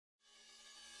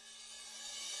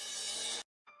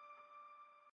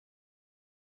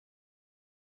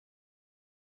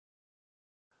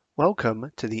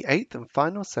Welcome to the 8th and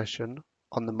final session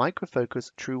on the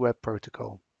Microfocus TruWeb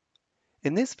protocol.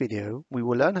 In this video, we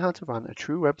will learn how to run a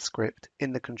TruWeb script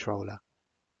in the controller.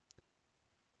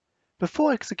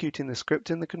 Before executing the script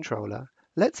in the controller,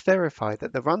 let's verify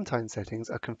that the runtime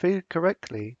settings are configured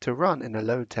correctly to run in a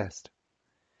load test.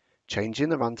 Changing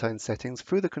the runtime settings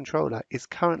through the controller is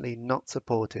currently not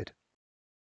supported.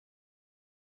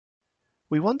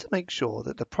 We want to make sure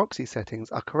that the proxy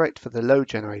settings are correct for the load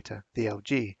generator, the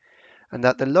LG, and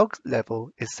that the log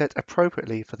level is set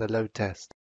appropriately for the load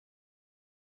test.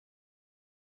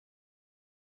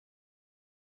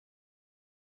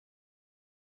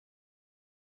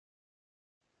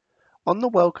 On the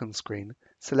welcome screen,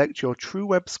 select your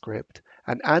TruWeb script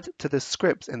and add to the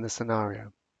scripts in the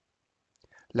scenario.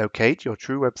 Locate your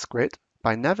TruWeb script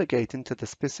by navigating to the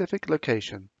specific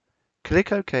location.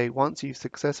 Click OK once you've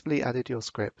successfully added your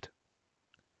script.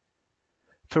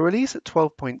 For release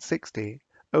 12.60,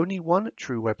 only one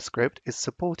TruWeb script is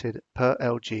supported per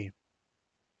LG.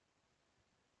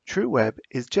 TruWeb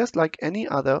is just like any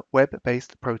other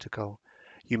web-based protocol.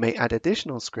 You may add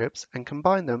additional scripts and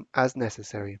combine them as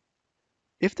necessary.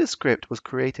 If the script was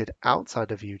created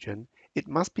outside of ViewGen, it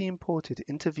must be imported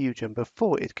into ViewGen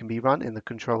before it can be run in the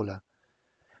controller.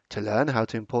 To learn how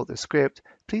to import the script,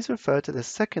 please refer to the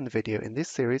second video in this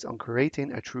series on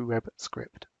creating a TruWeb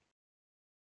script.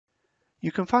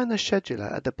 You can find the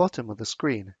scheduler at the bottom of the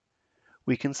screen.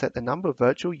 We can set the number of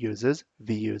virtual users,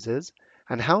 vUsers,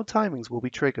 and how timings will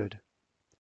be triggered.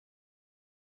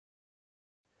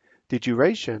 The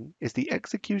duration is the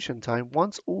execution time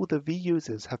once all the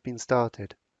vUsers have been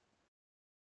started.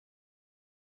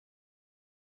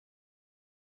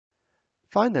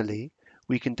 Finally,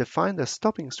 we can define the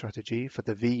stopping strategy for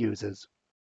the vUsers.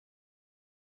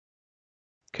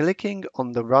 Clicking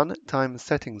on the Runtime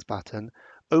Settings button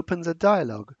opens a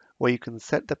dialog where you can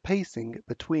set the pacing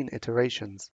between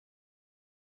iterations.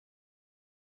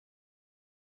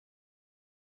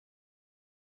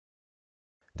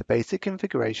 The basic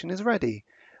configuration is ready,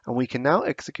 and we can now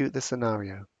execute the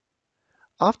scenario.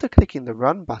 After clicking the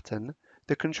Run button,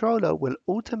 the controller will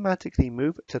automatically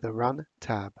move to the Run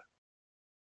tab.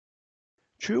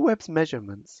 TruWeb's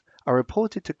measurements are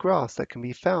reported to graphs that can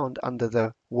be found under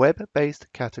the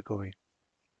Web-based category.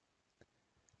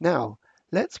 Now,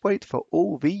 let's wait for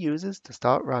all vUsers to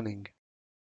start running.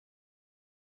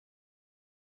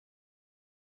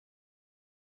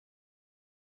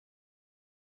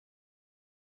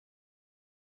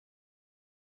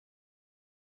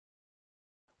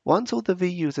 Once all the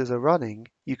vUsers are running,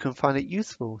 you can find it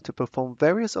useful to perform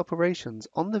various operations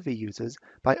on the vUsers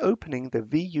by opening the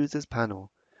vUsers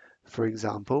panel. For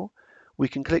example, we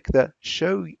can click the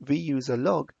Show vUser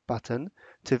Log button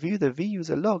to view the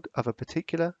vUser log of a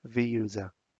particular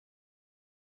vUser.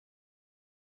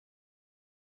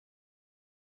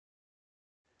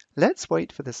 Let's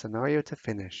wait for the scenario to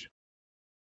finish.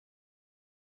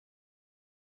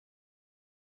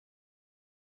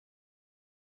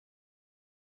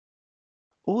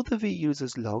 All the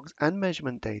vUsers logs and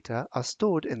measurement data are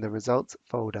stored in the Results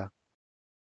folder.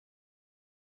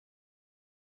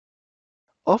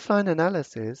 Offline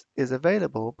analysis is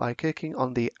available by clicking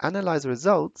on the Analyze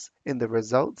Results in the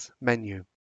Results menu.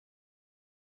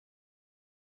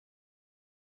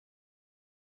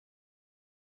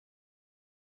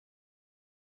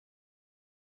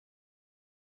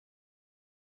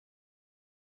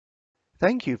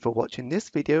 Thank you for watching this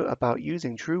video about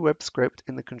using TruWeb script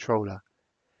in the controller.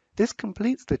 This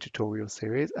completes the tutorial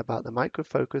series about the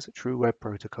Microfocus TruWeb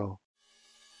protocol.